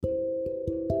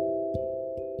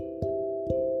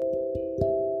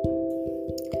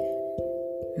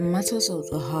Matters of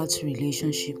the Heart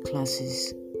relationship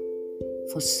classes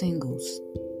for singles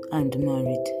and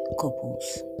married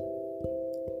couples.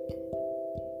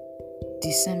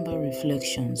 December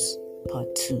Reflections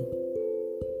Part 2.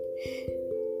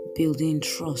 Building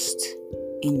trust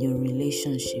in your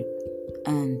relationship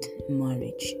and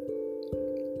marriage.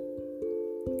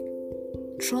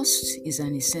 Trust is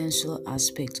an essential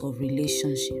aspect of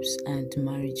relationships and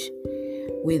marriage.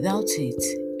 Without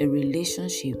it, a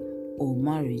relationship or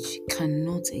marriage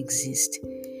cannot exist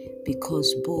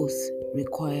because both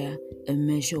require a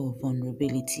measure of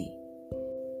vulnerability.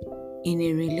 In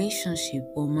a relationship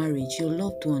or marriage, your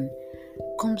loved one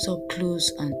comes up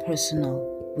close and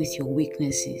personal with your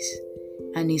weaknesses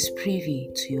and is privy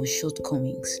to your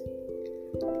shortcomings.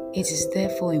 It is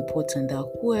therefore important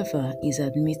that whoever is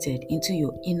admitted into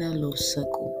your inner love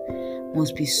circle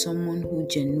must be someone who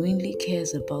genuinely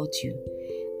cares about you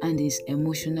and is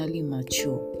emotionally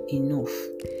mature enough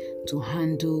to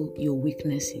handle your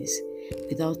weaknesses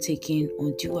without taking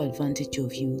undue advantage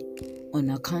of you on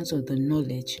account of the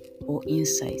knowledge or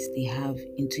insights they have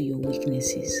into your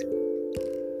weaknesses.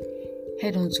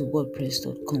 Head on to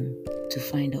wordpress.com to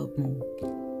find out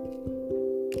more.